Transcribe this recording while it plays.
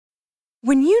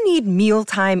When you need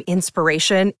mealtime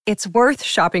inspiration, it's worth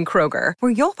shopping Kroger,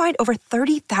 where you'll find over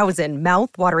 30,000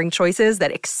 mouth-watering choices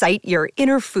that excite your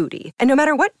inner foodie. And no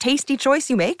matter what tasty choice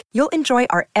you make, you'll enjoy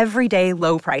our everyday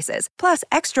low prices, plus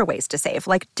extra ways to save,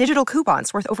 like digital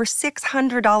coupons worth over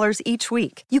 $600 each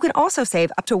week. You can also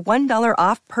save up to $1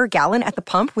 off per gallon at the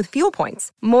pump with fuel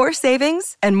points. More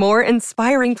savings and more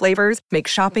inspiring flavors make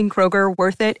shopping Kroger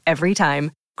worth it every time.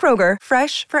 Kroger,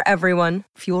 fresh for everyone.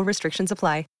 Fuel restrictions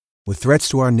apply. With threats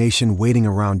to our nation waiting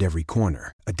around every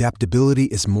corner, adaptability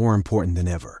is more important than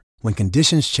ever. When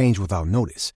conditions change without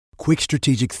notice, quick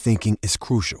strategic thinking is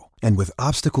crucial. And with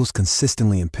obstacles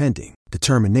consistently impending,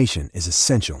 determination is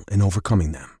essential in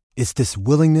overcoming them. It's this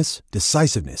willingness,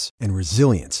 decisiveness, and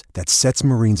resilience that sets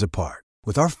Marines apart.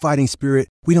 With our fighting spirit,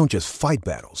 we don't just fight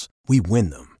battles, we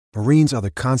win them. Marines are the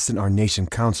constant our nation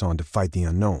counts on to fight the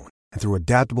unknown. And through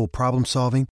adaptable problem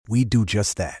solving, we do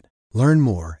just that. Learn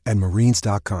more at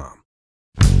marines.com.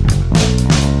 You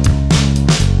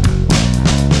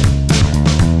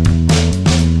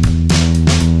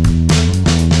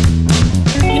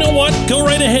know what? Go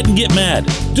right ahead and get mad.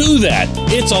 Do that.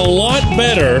 It's a lot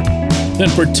better than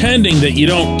pretending that you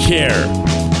don't care.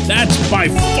 That's by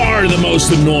far the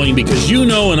most annoying, because you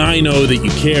know and I know that you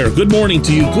care. Good morning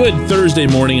to you. Good Thursday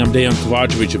morning. I'm Dejan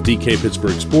Kovacevic of DK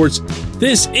Pittsburgh Sports.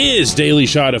 This is Daily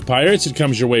Shot of Pirates. It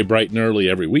comes your way bright and early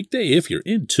every weekday if you're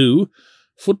into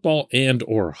football and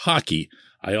or hockey.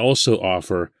 I also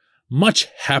offer much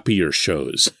happier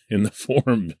shows in the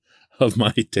form of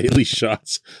my daily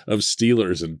shots of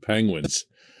Steelers and Penguins.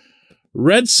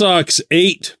 Red Sox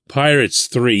 8, Pirates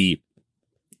 3.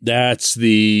 That's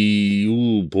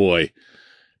oh boy,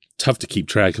 tough to keep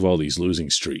track of all these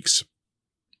losing streaks.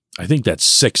 I think that's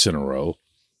 6 in a row.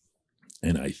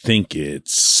 And I think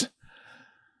it's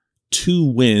 2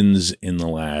 wins in the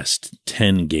last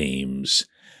 10 games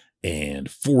and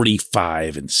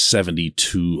 45 and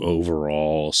 72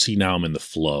 overall. See, now I'm in the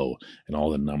flow and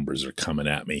all the numbers are coming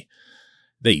at me.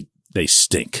 They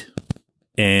stink,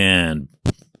 and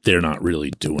they're not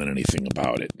really doing anything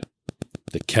about it.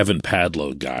 The Kevin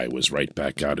Padlo guy was right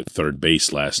back out at third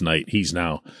base last night. He's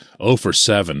now 0 for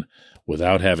 7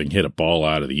 without having hit a ball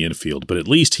out of the infield, but at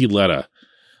least he let a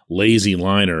lazy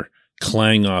liner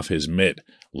clang off his mitt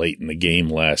late in the game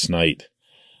last night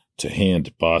to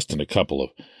hand Boston a couple of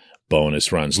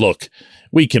bonus runs. Look,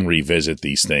 we can revisit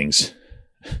these things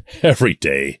every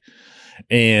day,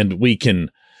 and we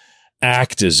can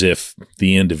act as if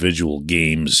the individual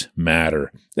games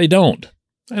matter. They don't.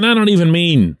 And I don't even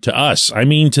mean to us. I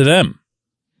mean to them.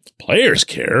 Players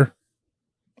care.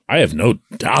 I have no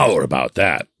doubt about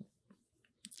that.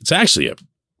 It's actually a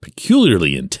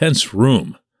peculiarly intense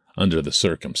room under the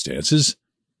circumstances.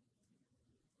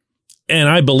 And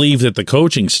I believe that the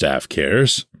coaching staff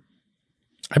cares.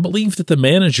 I believe that the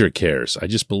manager cares. I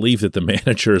just believe that the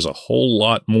manager is a whole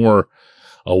lot more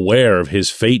aware of his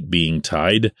fate being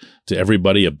tied to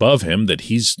everybody above him, that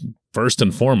he's first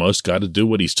and foremost got to do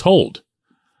what he's told.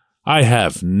 I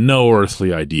have no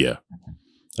earthly idea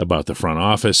about the front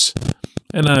office,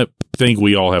 and I think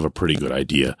we all have a pretty good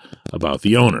idea about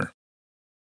the owner.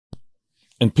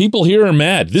 And people here are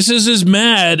mad. This is as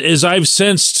mad as I've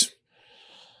sensed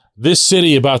this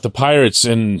city about the Pirates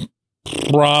in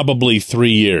probably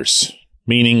 3 years,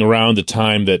 meaning around the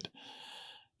time that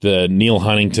the Neil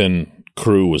Huntington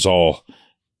crew was all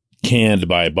canned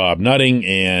by Bob Nutting.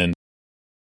 And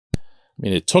I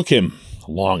mean, it took him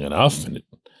long enough, and it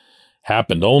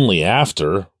happened only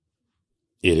after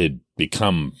it had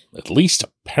become at least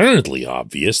apparently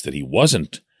obvious that he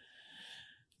wasn't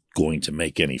going to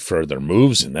make any further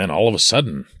moves. And then all of a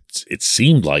sudden, it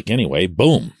seemed like anyway,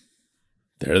 boom,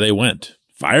 there they went.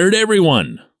 Fired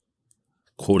everyone,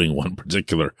 quoting one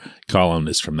particular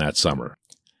columnist from that summer.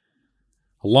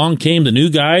 Along came the new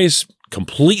guys,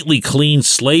 completely clean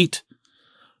slate,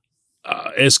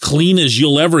 as clean as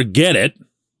you'll ever get it,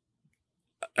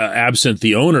 absent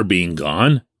the owner being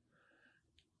gone.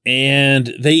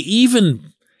 And they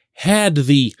even had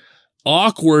the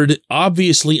awkward,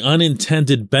 obviously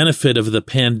unintended benefit of the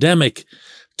pandemic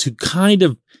to kind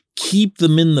of keep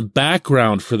them in the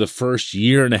background for the first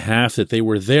year and a half that they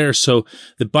were there, so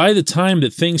that by the time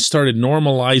that things started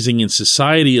normalizing in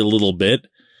society a little bit,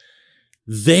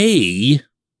 they,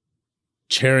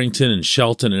 Cherington and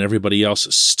Shelton and everybody else,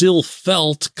 still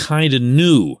felt kind of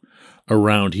new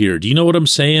around here. Do you know what I'm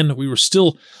saying? We were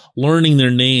still learning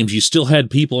their names. You still had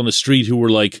people on the street who were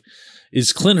like,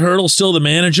 is Clint Hurdle still the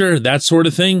manager? That sort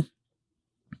of thing.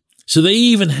 So they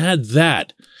even had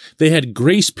that. They had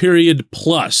grace period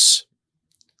plus.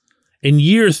 In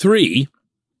year 3,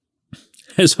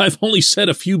 as I've only said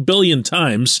a few billion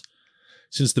times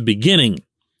since the beginning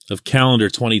of calendar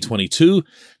 2022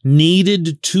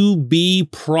 needed to be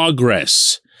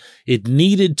progress. It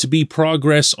needed to be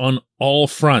progress on all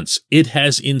fronts. It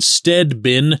has instead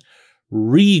been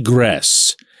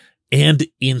regress, and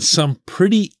in some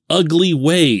pretty ugly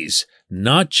ways,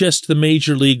 not just the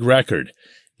major league record.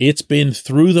 It's been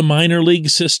through the minor league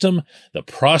system. The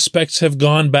prospects have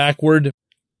gone backward,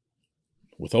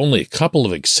 with only a couple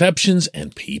of exceptions,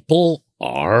 and people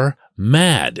are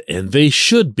mad, and they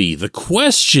should be. The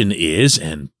question is,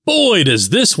 and boy, does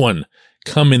this one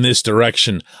come in this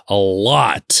direction a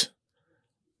lot,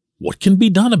 what can be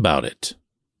done about it?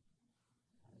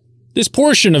 This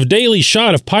portion of Daily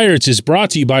Shot of Pirates is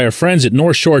brought to you by our friends at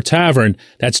North Shore Tavern.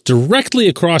 That's directly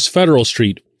across Federal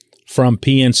Street from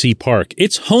PNC Park.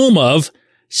 It's home of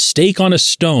Steak on a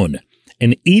Stone,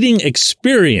 an eating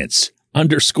experience,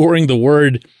 underscoring the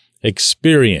word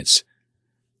experience.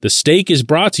 The steak is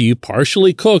brought to you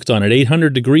partially cooked on an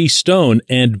 800-degree stone,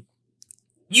 and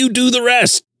you do the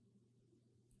rest.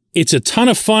 It's a ton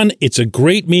of fun, it's a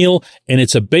great meal, and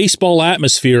it's a baseball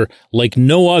atmosphere like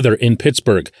no other in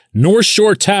Pittsburgh. North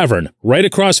Shore Tavern, right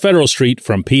across Federal Street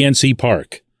from PNC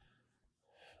Park.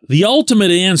 The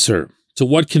ultimate answer to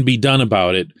what can be done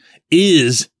about it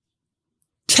is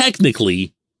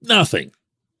technically nothing.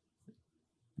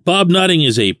 Bob Nutting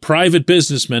is a private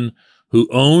businessman who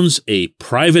owns a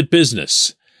private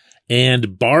business,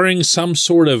 and barring some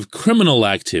sort of criminal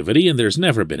activity, and there's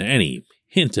never been any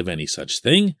hint of any such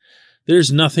thing,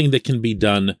 there's nothing that can be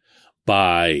done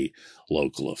by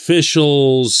local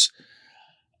officials,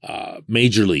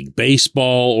 Major League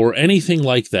Baseball, or anything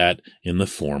like that in the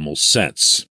formal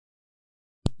sense.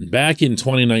 Back in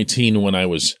 2019, when I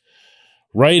was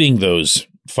writing those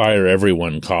Fire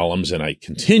Everyone columns, and I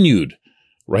continued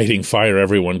writing Fire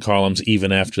Everyone columns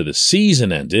even after the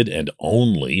season ended and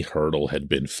only Hurdle had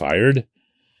been fired,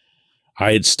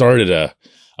 I had started a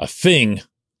thing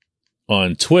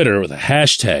on Twitter with a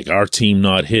hashtag, Our Team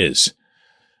Not His,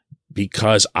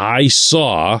 because I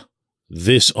saw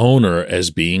this owner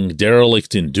as being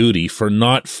derelict in duty for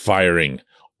not firing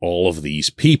all of these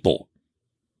people.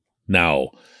 Now,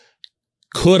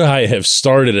 could I have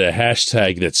started a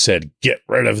hashtag that said, get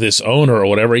rid of this owner or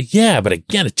whatever? Yeah, but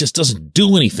again, it just doesn't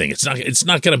do anything. It's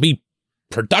not going to be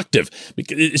productive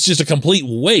because it's just a complete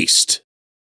waste.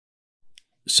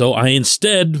 So I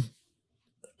instead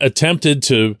attempted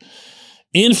to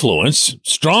influence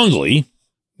strongly,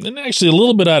 and actually a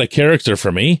little bit out of character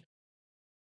for me,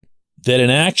 that an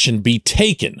action be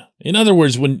taken. In other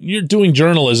words, when you're doing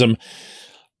journalism,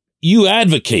 you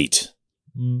advocate,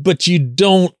 but you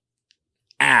don't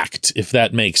act, if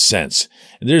that makes sense.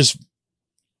 There's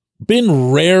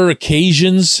been rare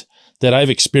occasions that I've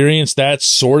experienced that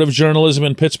sort of journalism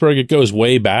in Pittsburgh. It goes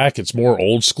way back. It's more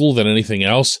old school than anything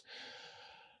else.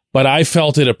 But I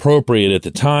felt it appropriate at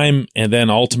the time, and then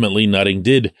ultimately Nutting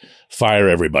did fire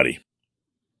everybody.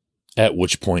 At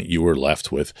which point you were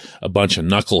left with a bunch of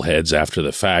knuckleheads after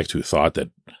the fact who thought that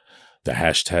the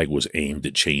hashtag was aimed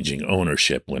at changing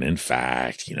ownership, when in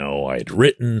fact, I had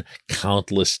written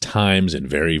countless times and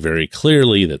very, very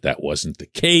clearly that that wasn't the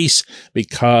case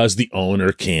because the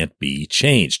owner can't be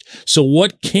changed. So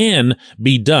what can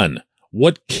be done?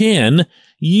 What can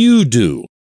you do?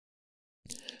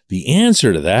 The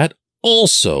answer to that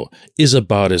also is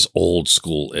about as old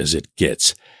school as it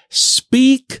gets.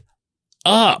 Speak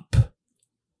up.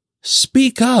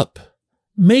 Speak up.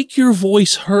 Make your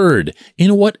voice heard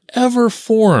in whatever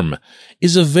form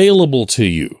is available to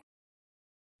you.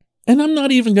 And I'm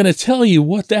not even going to tell you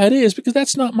what that is because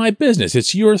that's not my business.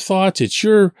 It's your thoughts. It's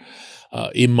your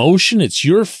emotion. It's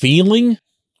your feeling.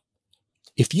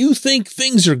 If you think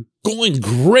things are going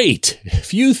great,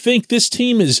 if you think this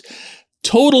team is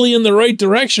totally in the right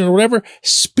direction or whatever,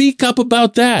 speak up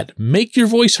about that. Make your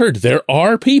voice heard. There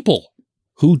are people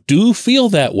who do feel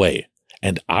that way,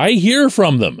 and I hear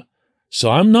from them. So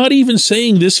I'm not even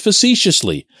saying this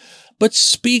facetiously, but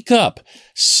speak up.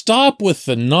 Stop with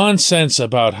the nonsense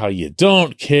about how you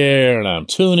don't care and I'm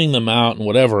tuning them out and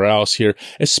whatever else here,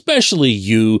 especially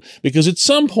you, because at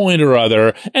some point or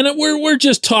other, and we're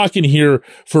just talking here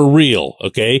for real,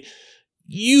 okay?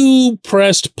 You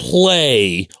pressed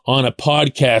play on a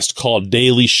podcast called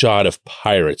Daily Shot of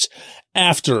Pirates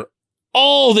after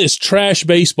all this trash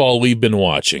baseball we've been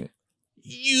watching.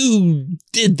 You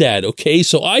did that, okay?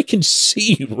 So I can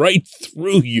see right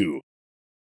through you.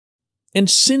 And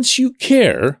since you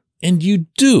care, and you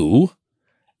do,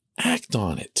 act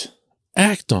on it.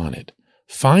 Act on it.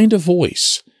 Find a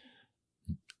voice.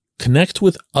 Connect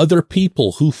with other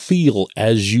people who feel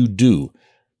as you do.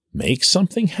 make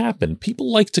something happen.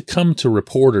 People like to come to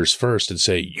reporters first and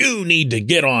say, you need to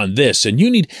get on this and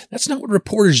that's not what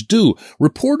reporters do.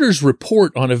 Reporters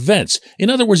report on events. In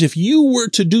other words, if you were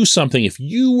to do something, if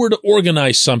you were to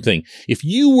organize something, if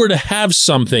you were to have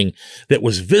something that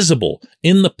was visible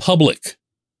in the public,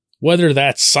 whether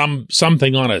that's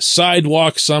something on a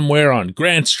sidewalk somewhere on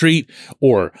Grant Street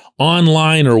or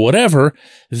online or whatever,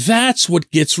 that's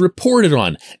what gets reported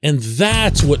on. And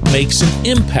that's what makes an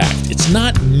impact. It's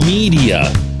not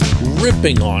media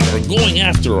ripping on or going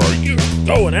after or you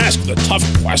go and ask the tough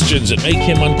questions that make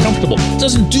him uncomfortable. It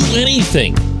doesn't do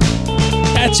anything.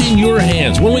 That's in your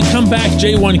hands. When we come back,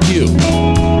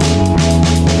 J1Q.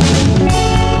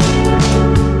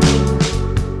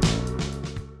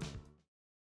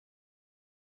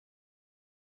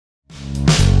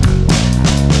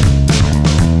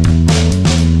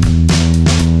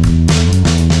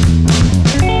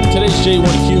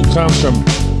 J1Q comes from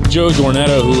Joe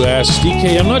Dornetto, who asks,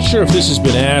 DK, I'm not sure if this has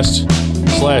been asked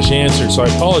 / answered, so I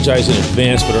apologize in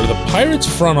advance, but are the Pirates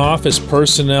front office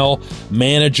personnel,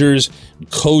 managers,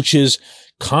 coaches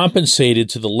compensated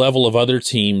to the level of other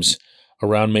teams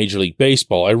around Major League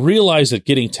Baseball? I realize that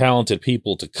getting talented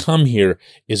people to come here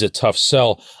is a tough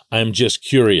sell. I'm just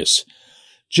curious.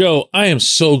 Joe, I am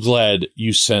so glad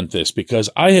you sent this because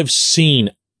I have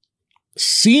seen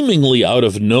seemingly out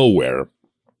of nowhere,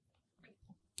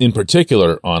 in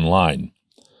particular online,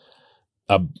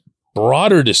 a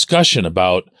broader discussion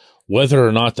about whether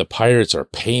or not the Pirates are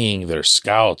paying their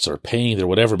scouts or paying their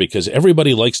whatever, because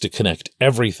everybody likes to connect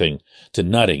everything to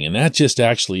nutting, and that just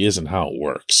actually isn't how it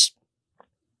works.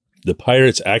 The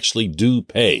Pirates actually do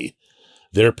pay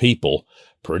their people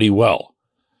pretty well.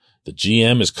 The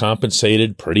GM is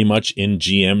compensated pretty much in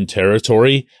GM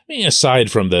territory, I mean,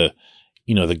 aside from the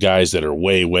guys that are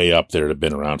way, way up there that have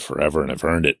been around forever and have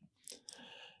earned it.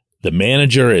 The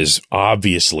manager is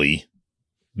obviously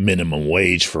minimum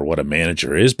wage for what a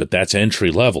manager is, but that's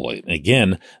entry level.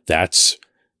 Again, that's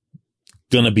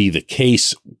going to be the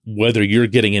case whether you're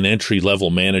getting an entry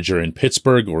level manager in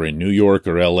Pittsburgh or in New York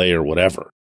or LA or whatever.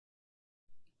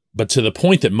 But to the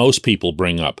point that most people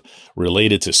bring up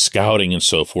related to scouting and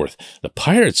so forth, the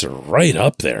Pirates are right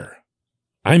up there.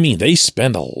 I mean, they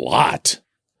spend a lot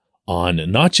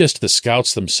on not just the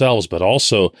scouts themselves, but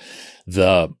also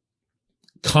the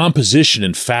composition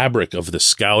and fabric of the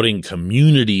scouting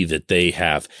community that they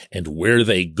have and where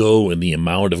they go and the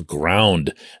amount of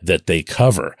ground that they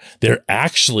cover. They're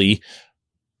actually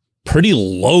pretty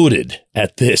loaded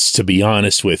at this, to be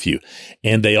honest with you.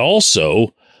 And they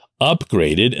also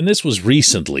upgraded, and this was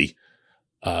recently,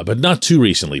 but not too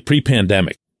recently,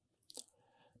 pre-pandemic,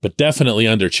 but definitely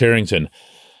under Cherington,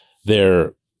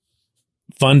 their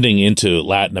funding into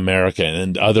Latin America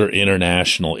and other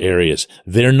international areas.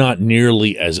 They're not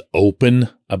nearly as open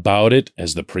about it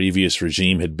as the previous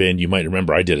regime had been. You might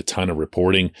remember I did a ton of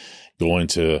reporting going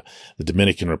to the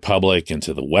Dominican Republic and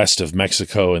to the west of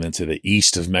Mexico and then to the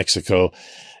east of Mexico.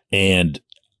 And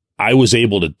I was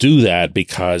able to do that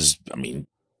because,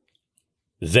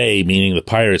 they, meaning the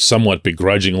Pirates, somewhat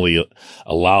begrudgingly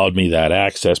allowed me that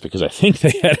access because I think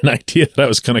they had an idea that I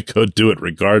was going to go do it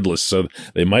regardless. So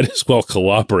they might as well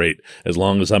cooperate as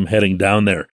long as I'm heading down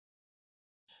there.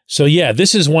 So yeah,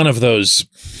 this is one of those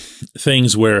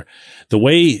things where the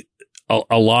way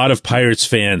a lot of Pirates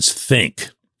fans think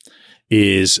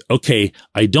is, okay,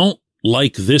 I don't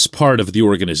like this part of the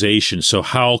organization, so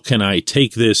how can I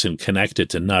take this and connect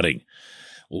it to nutting?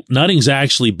 Well, nutting's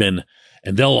actually been,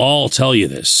 and they'll all tell you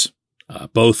this,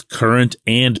 both current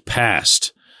and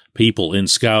past people in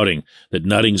scouting, that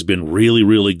nutting's been really,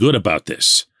 really good about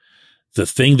this. The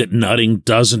thing that nutting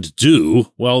doesn't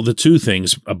do, well, the two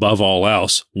things above all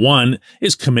else, one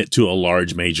is commit to a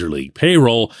large major league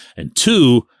payroll, and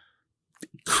two,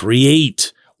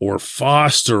 create or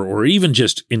foster or even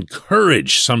just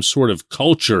encourage some sort of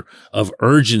culture of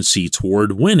urgency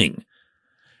toward winning.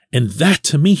 And that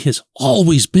to me has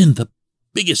always been the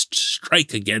biggest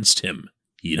strike against him,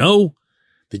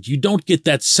 that you don't get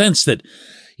that sense that,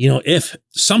 if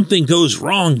something goes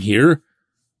wrong here,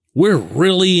 we're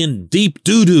really in deep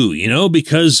doo-doo,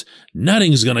 because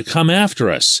nutting's going to come after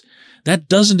us. That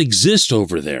doesn't exist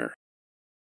over there.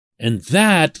 And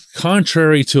that,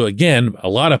 contrary to, again, a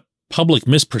lot of public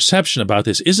misperception about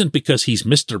this, isn't because he's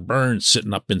Mr. Burns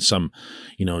sitting up in some,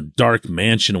 dark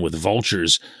mansion with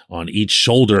vultures on each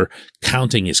shoulder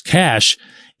counting his cash.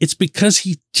 It's because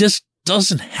he just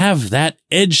doesn't have that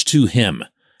edge to him.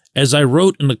 As I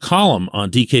wrote in the column on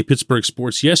DK Pittsburgh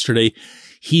Sports yesterday,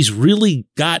 he's really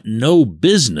got no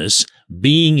business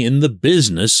being in the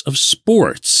business of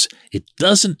sports. It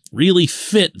doesn't really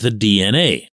fit the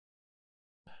DNA.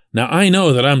 Now, I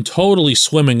know that I'm totally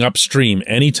swimming upstream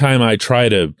anytime I try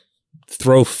to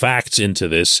throw facts into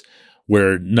this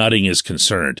where nutting is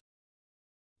concerned.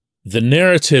 The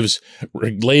narratives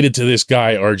related to this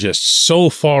guy are just so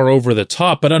far over the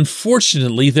top, but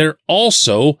unfortunately, they're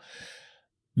also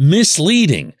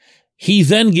misleading. He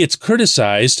then gets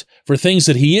criticized for things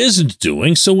that he isn't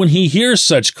doing, so when he hears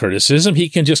such criticism, he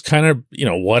can just kind of,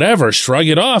 whatever, shrug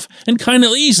it off, and kind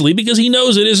of easily because he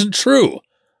knows it isn't true.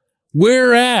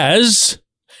 Whereas,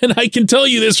 and I can tell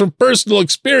you this from personal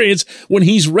experience, when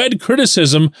he's read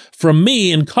criticism from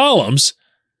me in columns,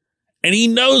 and he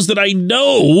knows that I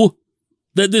know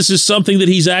that this is something that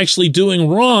he's actually doing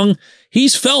wrong,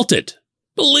 he's felt it.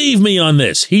 Believe me on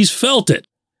this, he's felt it.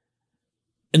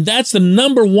 And that's the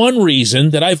number one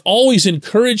reason that I've always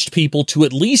encouraged people to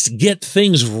at least get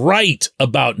things right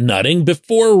about nutting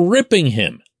before ripping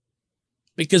him.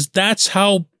 Because that's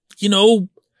how,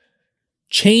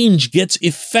 change gets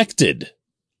effected.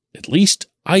 At least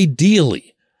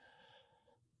ideally.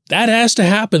 That has to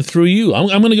happen through you. I'm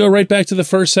going to go right back to the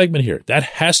first segment here. That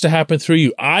has to happen through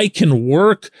you. I can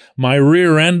work my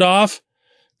rear end off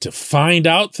to find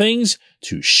out things,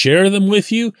 to share them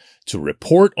with you, to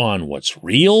report on what's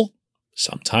real,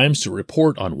 sometimes to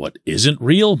report on what isn't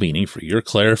real, meaning for your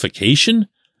clarification.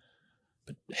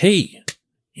 But hey,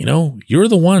 you're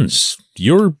the ones.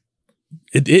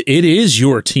 It is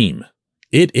your team.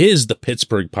 It is the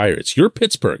Pittsburgh Pirates. You're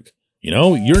Pittsburgh.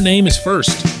 Your name is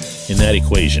first in that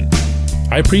equation.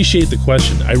 I appreciate the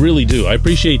question. I really do. I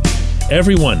appreciate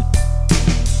everyone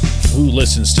who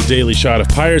listens to Daily Shot of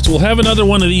Pirates. We'll have another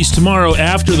one of these tomorrow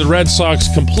after the Red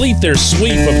Sox complete their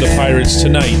sweep of the Pirates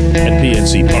tonight at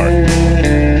PNC Park.